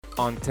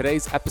On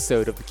today's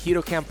episode of the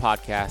Keto Camp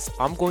podcast,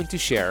 I'm going to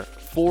share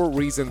 4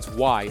 reasons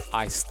why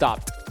I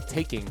stopped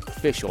taking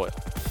fish oil.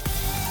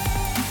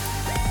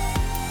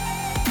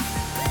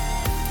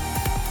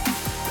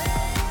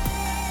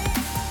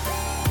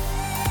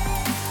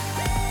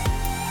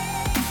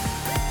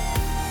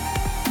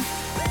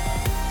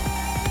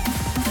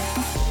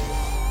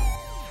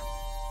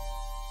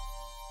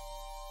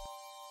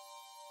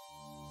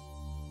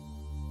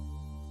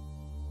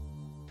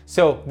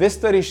 So this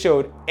study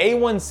showed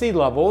A1C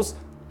levels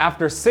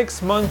after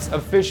 6 months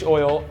of fish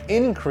oil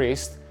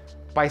increased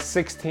by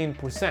 16%.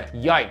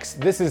 Yikes,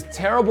 this is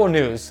terrible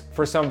news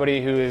for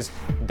somebody who is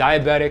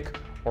diabetic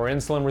or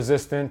insulin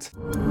resistant.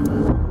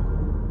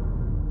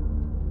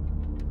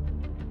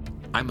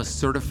 I'm a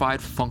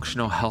certified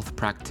functional health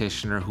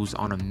practitioner who's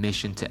on a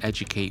mission to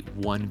educate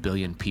 1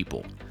 billion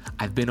people.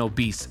 I've been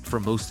obese for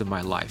most of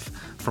my life.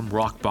 From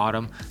rock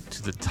bottom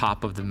to the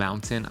top of the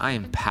mountain, I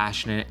am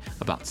passionate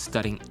about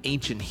studying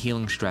ancient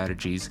healing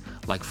strategies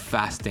like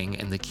fasting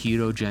and the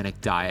ketogenic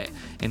diet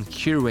and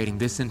curating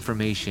this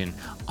information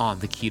on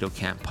the Keto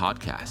Camp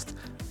podcast.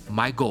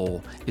 My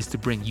goal is to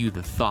bring you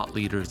the thought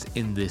leaders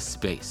in this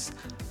space.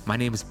 My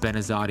name is Ben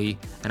Azadi,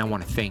 and I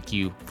want to thank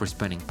you for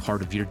spending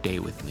part of your day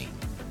with me.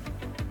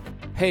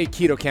 Hey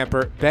Keto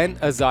Camper, Ben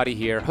Azadi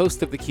here,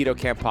 host of the Keto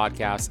Camp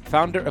podcast,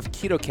 founder of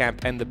Keto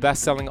Camp, and the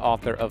best-selling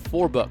author of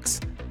 4 books.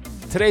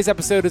 Today's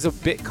episode is a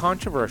bit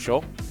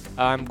controversial.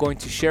 I'm going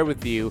to share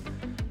with you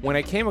when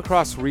I came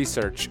across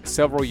research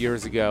several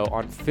years ago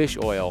on fish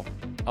oil,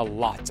 a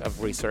lot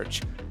of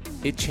research.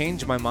 It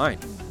changed my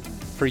mind.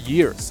 For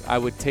years, I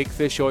would take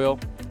fish oil,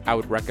 I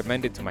would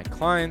recommend it to my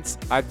clients.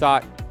 I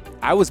thought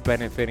I was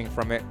benefiting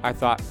from it. I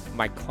thought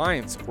my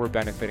clients were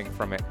benefiting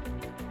from it.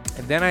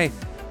 And then I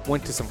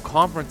went to some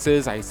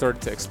conferences, I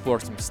started to explore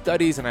some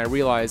studies, and I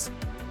realized,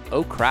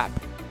 oh crap,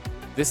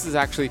 this is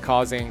actually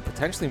causing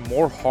potentially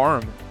more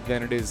harm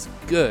than it is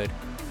good.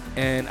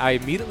 And I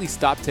immediately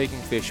stopped taking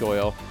fish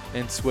oil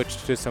and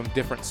switched to some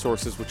different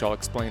sources, which I'll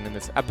explain in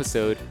this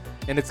episode.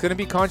 And it's going to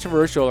be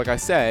controversial, like I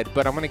said,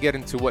 but I'm going to get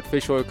into what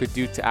fish oil could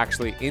do to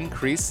actually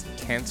increase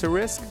cancer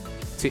risk,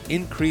 to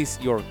increase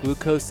your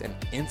glucose and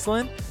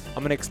insulin.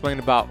 I'm going to explain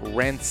about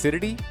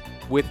rancidity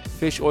with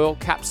fish oil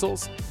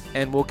capsules.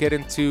 And we'll get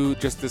into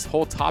just this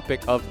whole topic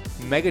of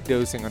mega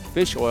dosing on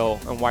fish oil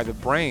and why the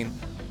brain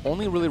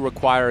only really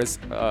requires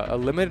a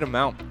limited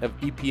amount of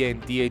EPA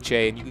and DHA,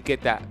 and you can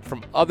get that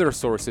from other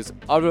sources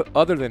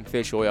other than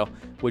fish oil,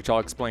 which I'll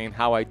explain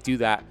how I do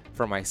that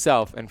for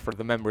myself and for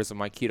the members of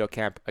my Keto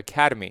Camp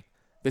Academy.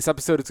 This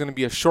episode is going to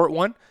be a short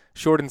one,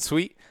 short and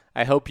sweet.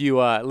 I hope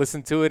you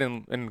listen to it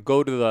and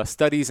go to the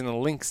studies and the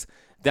links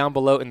down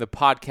below in the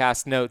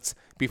podcast notes.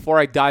 Before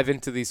I dive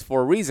into these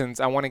 4 reasons,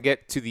 I want to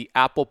get to the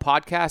Apple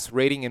Podcast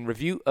rating and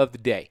review of the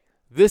day.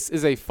 This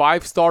is a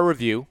 5-star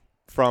review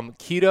from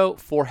Keto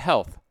for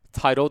Health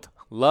titled,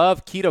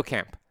 Love Keto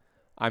Camp.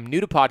 I'm new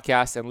to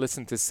podcasts and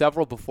listened to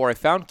several before I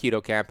found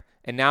Keto Camp,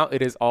 and now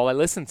it is all I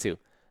listen to.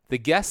 The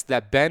guests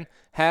that Ben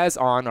has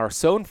on are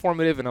so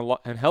informative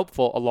and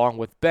helpful along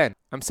with Ben.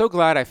 I'm so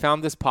glad I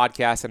found this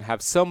podcast and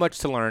have so much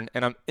to learn,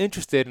 and I'm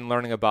interested in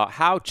learning about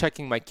how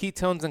checking my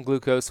ketones and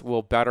glucose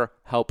will better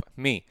help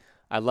me.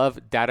 I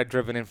love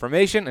data-driven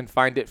information and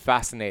find it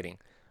fascinating.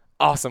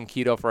 Awesome,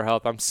 Keto for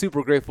Health. I'm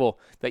super grateful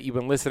that you've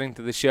been listening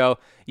to the show.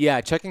 Yeah,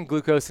 checking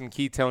glucose and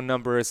ketone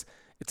numbers,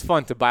 it's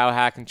fun to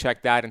biohack and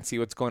check that and see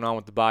what's going on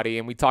with the body,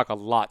 and we talk a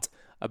lot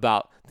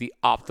about the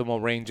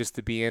optimal ranges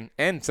to be in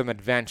and some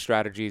advanced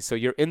strategies. So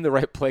you're in the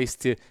right place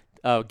to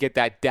get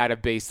that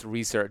data-based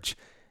research.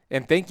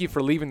 And thank you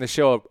for leaving the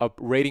show a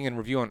rating and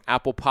review on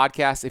Apple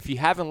Podcasts. If you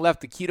haven't left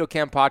the Keto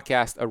Camp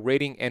podcast a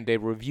rating and a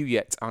review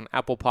yet on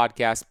Apple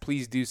Podcasts,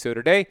 please do so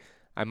today.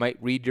 I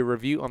might read your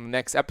review on the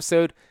next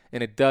episode,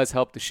 and it does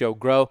help the show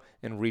grow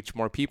and reach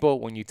more people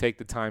when you take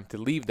the time to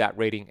leave that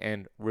rating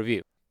and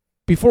review.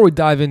 Before we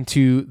dive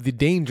into the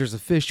dangers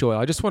of fish oil,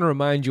 I just want to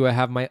remind you I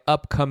have my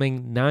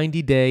upcoming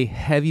 90-day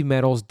heavy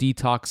metals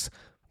detox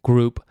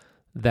group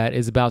that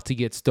is about to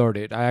get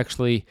started. I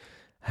actually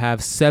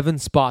have 7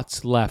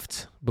 spots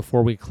left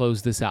before we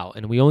close this out.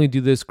 And we only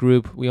do this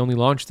group, we only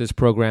launch this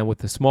program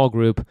with a small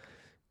group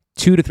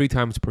 2 to 3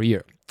 times per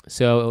year.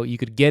 So you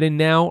could get in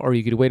now or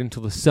you could wait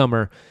until the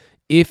summer.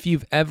 If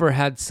you've ever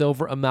had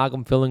silver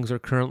amalgam fillings or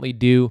currently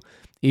do,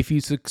 if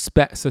you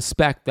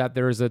suspect that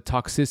there is a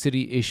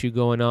toxicity issue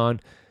going on,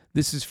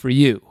 this is for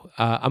you.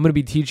 I'm going to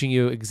be teaching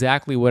you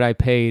exactly what I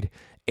paid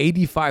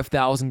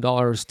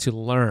 $85,000 to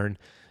learn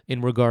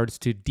in regards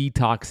to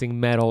detoxing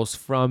metals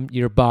from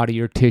your body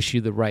or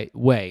tissue the right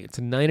way. It's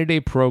a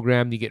 90-day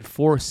program. You get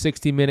 4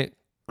 60-minute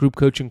group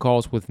coaching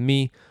calls with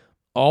me.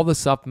 All the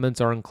supplements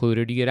are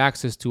included. You get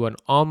access to an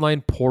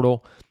online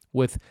portal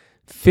with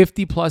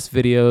 50 plus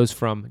videos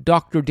from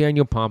Dr.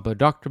 Daniel Pompa,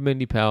 Dr.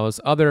 Mindy Pels,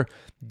 other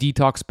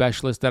detox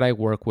specialists that I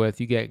work with.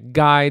 You get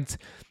guides.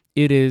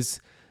 It is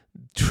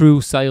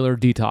true cellular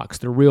detox,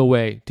 the real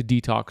way to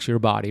detox your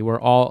body, where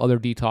all other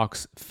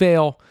detox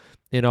fail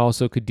and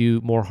also could do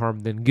more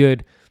harm than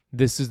good.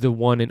 this is the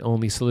one and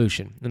only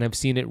solution. And I've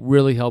seen it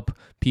really help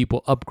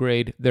people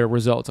upgrade their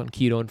results on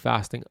keto and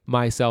fasting,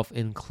 myself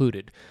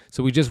included.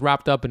 So we just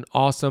wrapped up an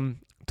awesome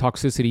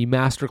toxicity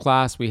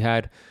masterclass. We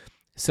had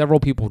several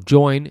people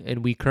join,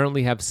 and we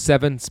currently have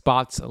 7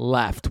 spots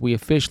left. We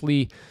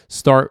officially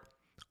start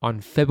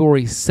on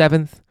February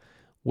 7th,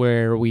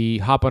 where we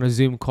hop on a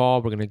Zoom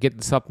call. We're going to get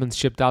the supplements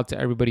shipped out to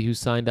everybody who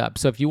signed up.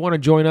 So if you want to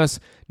join us,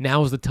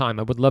 now is the time.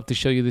 I would love to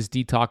show you this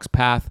detox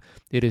path.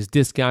 It is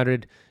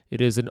discounted. It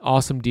is an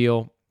awesome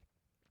deal.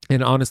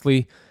 And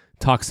honestly,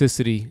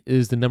 toxicity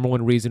is the number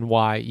one reason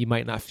why you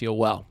might not feel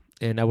well.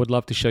 And I would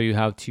love to show you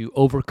how to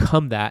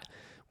overcome that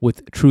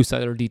with True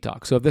Cellular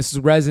Detox. So if this is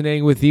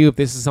resonating with you, if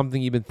this is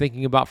something you've been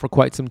thinking about for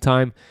quite some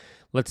time,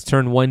 let's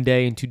turn one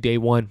day into day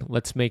one.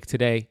 Let's make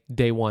today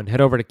day one.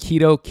 Head over to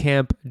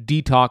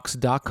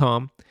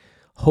ketocampdetox.com.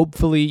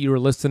 Hopefully you're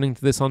listening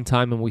to this on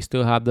time and we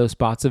still have those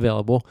spots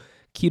available.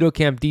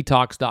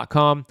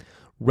 ketocampdetox.com.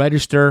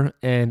 Register,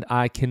 and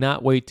I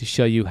cannot wait to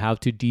show you how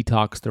to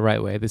detox the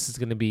right way. This is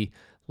going to be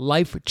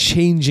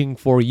life-changing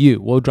for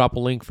you. We'll drop a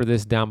link for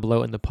this down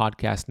below in the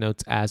podcast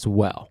notes as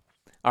well.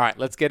 All right,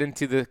 let's get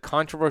into the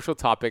controversial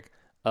topic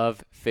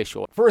of fish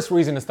oil. First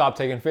reason to stop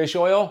taking fish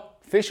oil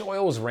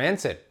is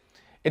rancid.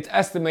 It's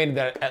estimated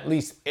that at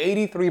least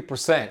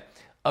 83%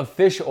 of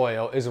fish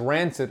oil is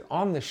rancid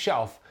on the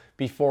shelf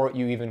before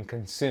you even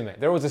consume it.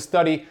 There was a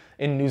study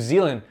in New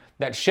Zealand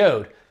that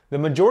showed the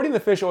majority of the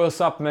fish oil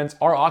supplements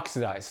are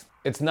oxidized.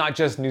 It's not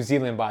just New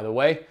Zealand, by the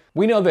way.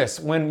 We know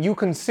this, when you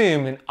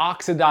consume an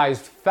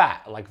oxidized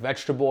fat like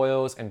vegetable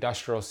oils,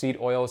 industrial seed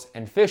oils,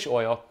 and fish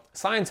oil,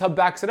 Science Hub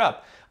backs it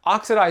up.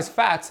 Oxidized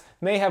fats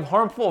may have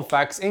harmful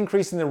effects,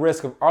 increasing the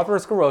risk of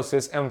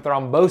atherosclerosis and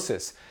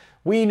thrombosis.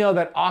 We know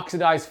that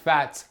oxidized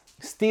fats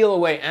steal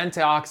away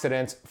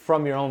antioxidants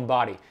from your own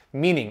body.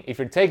 Meaning, if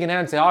you're taking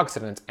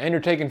antioxidants and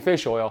you're taking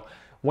fish oil,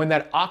 when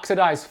that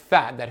oxidized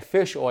fat, that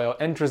fish oil,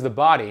 enters the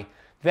body,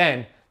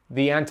 then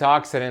the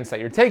antioxidants that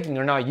you're taking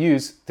are not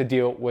used to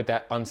deal with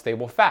that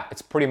unstable fat.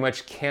 It's pretty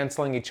much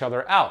canceling each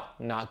other out.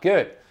 Not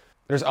good.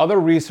 There's other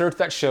research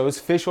that shows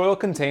fish oil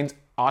contains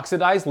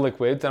oxidized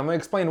liquids, and I'm going to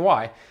explain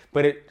why,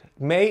 but it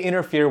may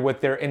interfere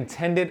with their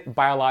intended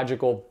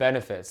biological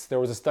benefits. There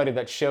was a study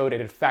that showed it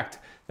affect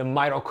the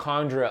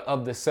mitochondria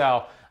of the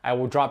cell. I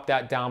will drop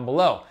that down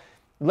below.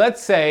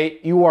 Let's say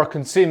you are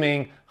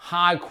consuming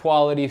high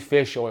quality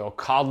fish oil,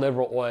 cod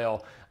liver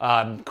oil,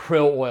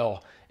 krill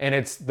oil, and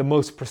it's the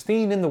most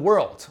pristine in the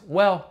world.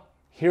 Well,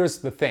 here's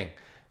the thing.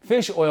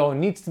 Fish oil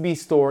needs to be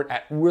stored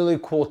at really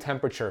cool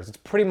temperatures. It's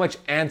pretty much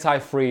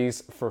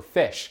anti-freeze for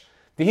fish.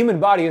 The human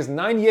body is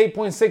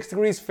 98.6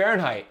 degrees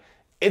Fahrenheit.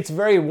 It's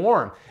very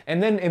warm.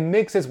 And then it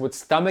mixes with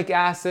stomach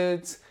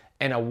acids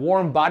and a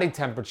warm body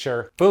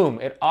temperature.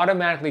 Boom, it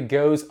automatically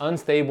goes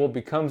unstable,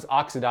 becomes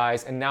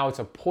oxidized, and now it's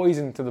a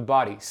poison to the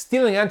body,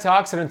 stealing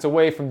antioxidants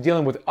away from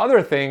dealing with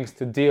other things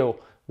to deal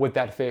with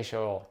that fish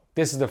oil.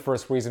 This is the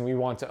first reason we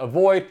want to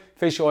avoid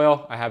fish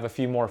oil. I have a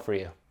few more for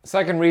you.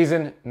 Second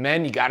reason,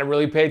 men, you gotta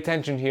really pay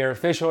attention here.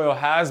 Fish oil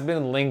has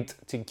been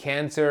linked to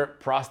cancer,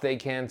 prostate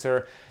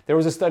cancer. There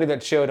was a study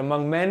that showed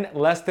among men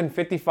less than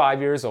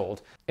 55 years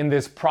old, in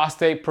this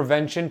prostate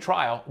prevention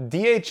trial,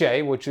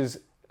 DHA, which is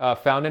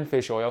found in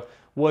fish oil,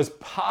 was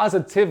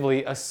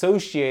positively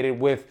associated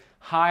with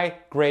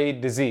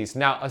high-grade disease.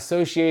 Now,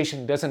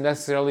 association doesn't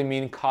necessarily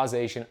mean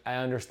causation. I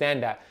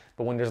understand that.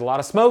 But when there's a lot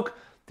of smoke,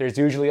 there's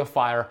usually a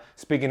fire.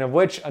 Speaking of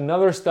which,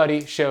 another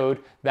study showed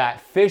that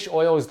fish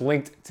oil is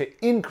linked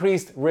to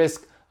increased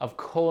risk of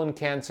colon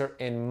cancer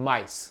in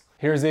mice.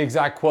 Here's the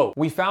exact quote.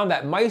 "We found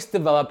that mice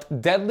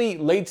developed deadly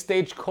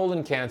late-stage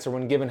colon cancer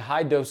when given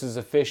high doses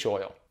of fish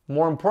oil.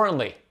 More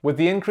importantly, with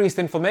the increased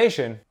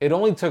inflammation, it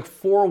only took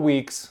 4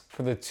 weeks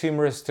for the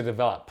tumors to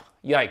develop."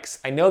 Yikes.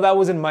 I know that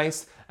was in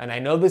mice, and I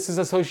know this is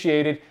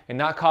associated and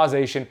not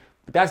causation,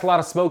 but that's a lot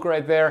of smoke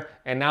right there,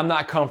 and I'm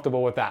not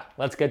comfortable with that.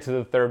 Let's get to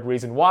the third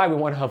reason why we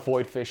want to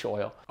avoid fish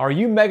oil. Are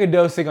you mega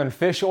dosing on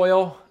fish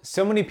oil?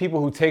 So many people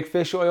who take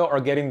fish oil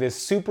are getting this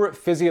super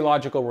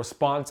physiological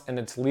response, and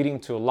it's leading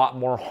to a lot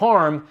more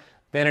harm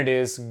than it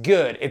is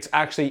good. It's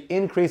actually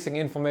increasing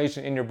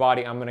inflammation in your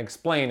body. I'm going to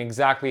explain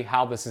exactly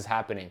how this is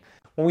happening.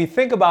 When we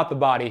think about the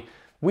body,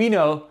 we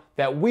know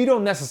that we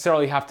don't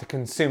necessarily have to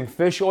consume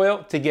fish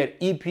oil to get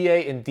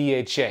EPA and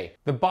DHA.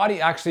 The body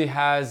actually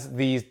has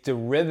these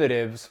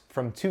derivatives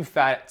from two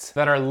fats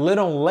that are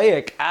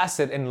linoleic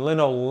acid and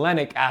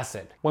linolenic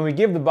acid. When we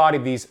give the body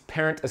these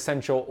parent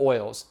essential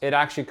oils, it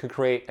actually could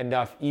create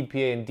enough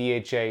EPA and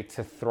DHA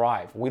to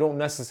thrive. We don't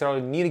necessarily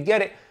need to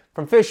get it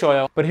from fish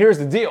oil, but here's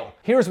the deal.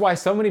 Here's why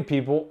so many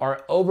people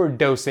are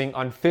overdosing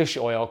on fish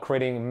oil,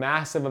 creating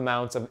massive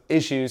amounts of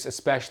issues,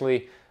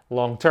 especially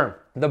long term.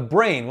 The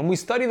brain, when we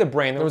study the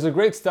brain, there was a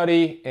great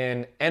study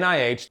in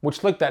NIH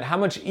which looked at how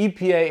much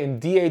EPA and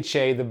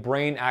DHA the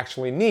brain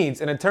actually needs,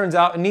 and it turns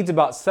out it needs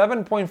about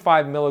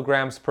 7.5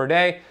 milligrams per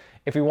day.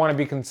 If we want to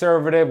be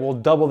conservative, we'll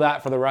double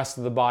that for the rest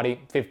of the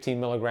body, 15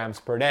 milligrams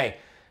per day.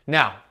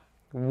 Now,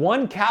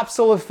 one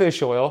capsule of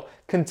fish oil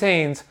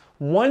contains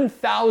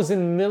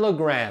 1,000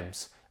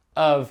 milligrams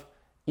of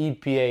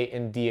EPA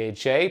and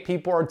DHA.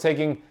 People are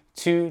taking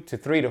 2 to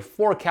 3 to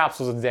 4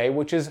 capsules a day,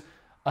 which is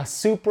a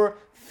super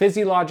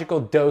physiological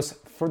dose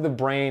for the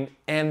brain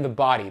and the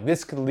body.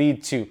 This could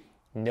lead to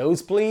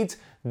nosebleeds.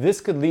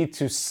 This could lead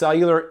to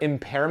cellular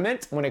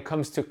impairment when it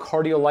comes to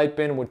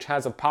cardiolipin, which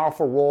has a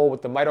powerful role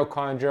with the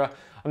mitochondria.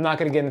 I'm not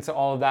going to get into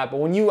all of that, but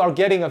when you are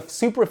getting a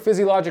super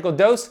physiological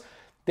dose,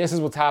 this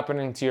is what's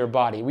happening to your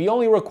body. We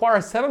only require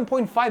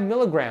 7.5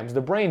 milligrams,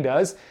 the brain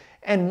does,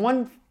 and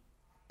one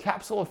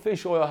capsule of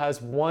fish oil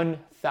has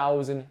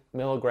 1,000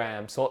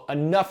 milligrams. So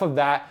enough of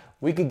that.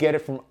 We could get it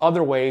from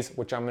other ways,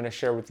 which I'm going to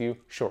share with you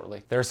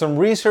shortly. There's some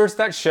research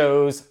that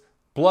shows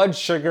blood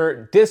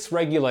sugar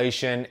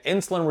dysregulation,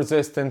 insulin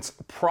resistance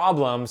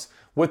problems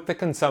with the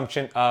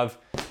consumption of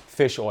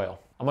fish oil.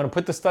 I'm going to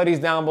put the studies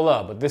down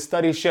below, but this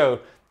study showed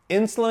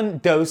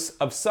insulin dose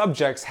of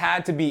subjects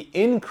had to be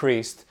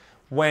increased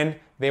when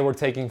they were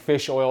taking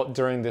fish oil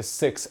during this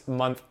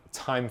 6-month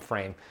time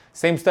frame.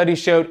 Same study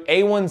showed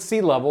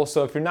A1C level.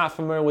 So if you're not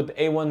familiar with the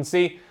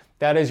A1C,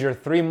 that is your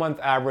 3-month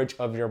average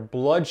of your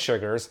blood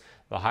sugars.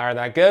 The higher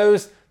that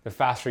goes, the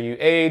faster you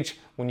age.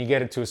 When you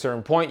get it to a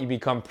certain point, you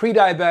become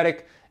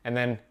pre-diabetic and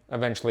then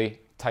eventually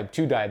type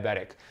 2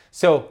 diabetic.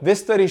 So this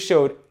study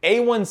showed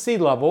A1C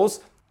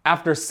levels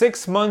after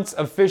 6 months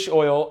of fish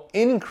oil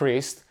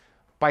increased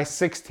by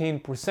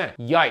 16%.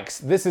 Yikes,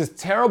 this is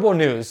terrible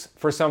news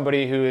for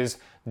somebody who is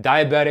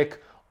diabetic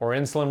or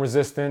insulin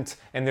resistant,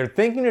 and they're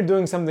thinking they're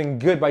doing something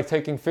good by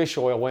taking fish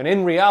oil, when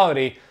in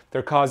reality,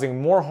 they're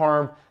causing more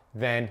harm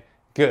than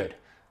good.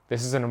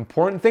 This is an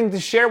important thing to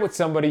share with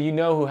somebody you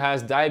know who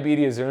has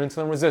diabetes or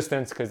insulin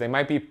resistance, because they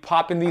might be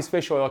popping these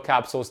fish oil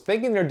capsules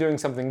thinking they're doing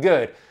something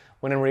good,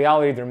 when in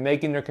reality they're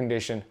making their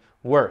condition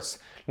worse.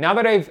 Now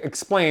that I've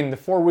explained the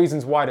 4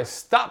 reasons why to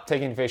stop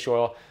taking fish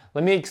oil,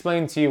 let me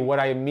explain to you what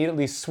I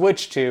immediately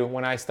switched to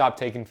when I stopped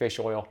taking fish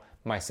oil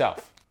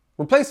myself.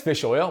 Replace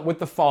fish oil with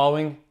the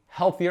following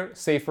healthier,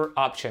 safer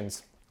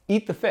options.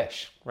 Eat the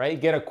fish, right?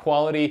 Get a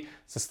quality,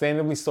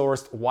 sustainably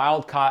sourced,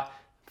 wild-caught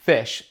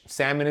fish.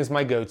 Salmon is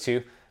my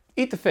go-to.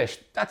 Eat the fish.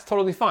 That's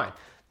totally fine.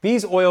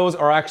 These oils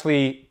are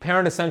actually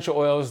parent essential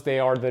oils. They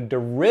are the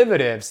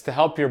derivatives to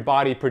help your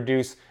body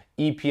produce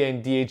EPA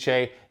and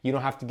DHA. You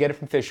don't have to get it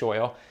from fish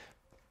oil.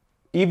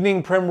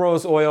 Evening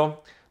primrose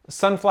oil,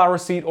 sunflower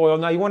seed oil.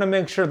 Now you want to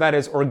make sure that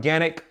is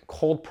organic,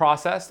 cold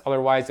processed,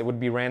 otherwise it would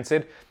be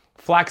rancid.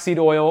 Flaxseed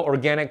oil,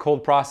 organic,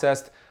 cold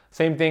processed.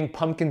 Same thing,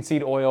 pumpkin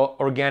seed oil,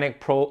 organic,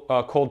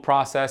 cold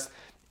processed.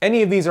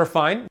 Any of these are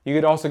fine. You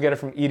could also get it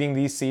from eating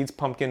these seeds,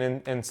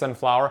 pumpkin and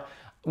sunflower.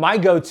 My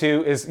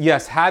go-to is,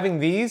 yes, having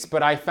these,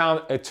 but I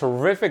found a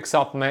terrific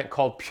supplement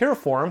called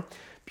Pureform.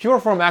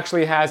 Pureform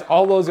actually has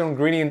all those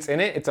ingredients in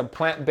it. It's a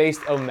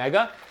plant-based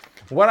omega.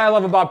 What I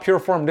love about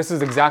Pureform, this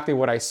is exactly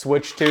what I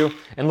switched to.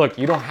 And look,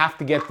 you don't have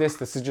to get this.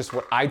 This is just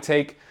what I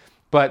take.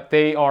 But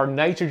they are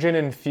nitrogen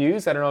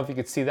infused. I don't know if you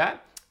could see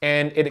that.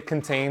 And it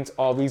contains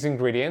all these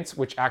ingredients,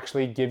 which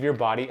actually give your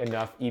body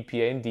enough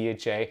EPA and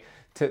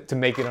DHA to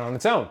make it on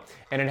its own.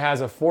 And it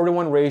has a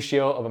 4-to-1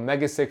 ratio of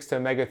omega-6 to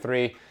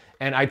omega-3.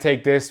 And I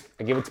take this,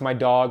 I give it to my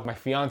dog, my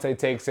fiance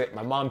takes it,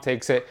 my mom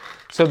takes it.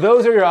 So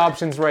those are your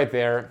options right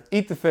there.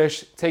 Eat the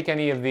fish, take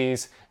any of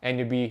these, and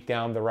you'll be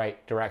down the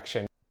right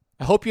direction.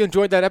 I hope you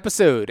enjoyed that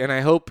episode, and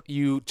I hope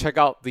you check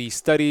out the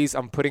studies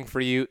I'm putting for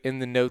you in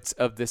the notes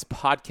of this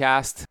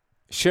podcast.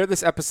 Share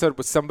this episode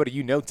with somebody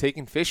you know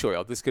taking fish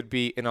oil. This could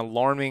be an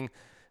alarming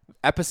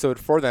episode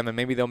for them, and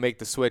maybe they'll make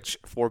the switch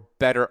for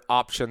better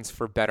options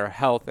for better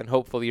health, and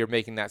hopefully you're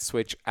making that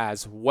switch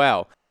as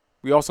well.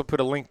 We also put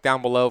a link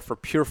down below for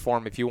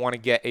Pureform if you want to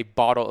get a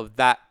bottle of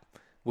that,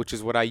 which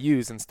is what I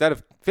use instead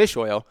of fish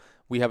oil.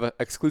 We have an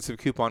exclusive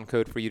coupon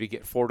code for you to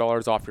get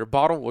 $4 off your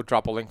bottle. We'll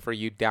drop a link for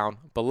you down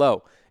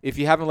below. If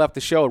you haven't left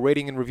the show a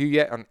rating and review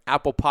yet on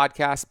Apple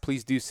Podcasts,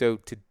 please do so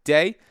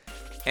today,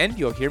 and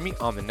you'll hear me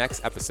on the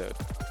next episode.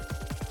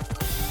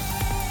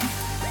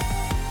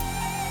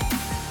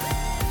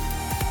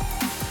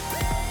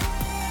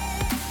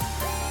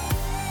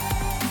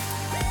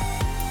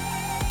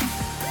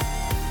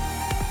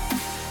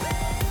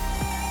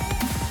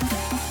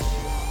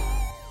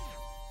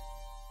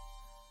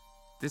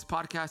 This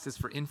podcast is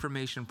for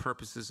information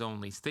purposes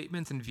only.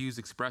 Statements and views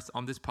expressed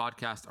on this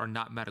podcast are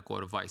not medical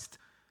advice.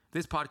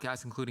 This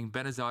podcast, including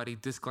Ben Azadi,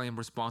 disclaims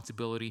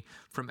responsibility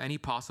from any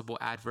possible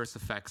adverse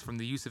effects from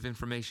the use of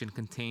information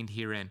contained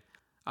herein.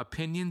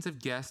 Opinions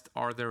of guests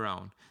are their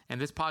own, and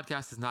this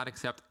podcast does not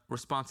accept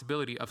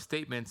responsibility of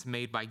statements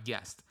made by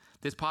guests.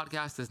 This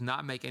podcast does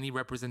not make any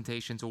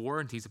representations or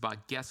warranties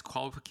about guest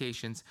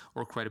qualifications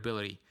or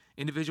credibility.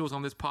 Individuals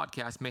on this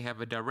podcast may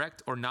have a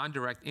direct or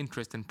non-direct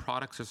interest in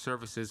products or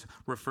services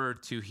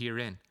referred to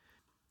herein.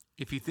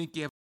 If you think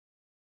you have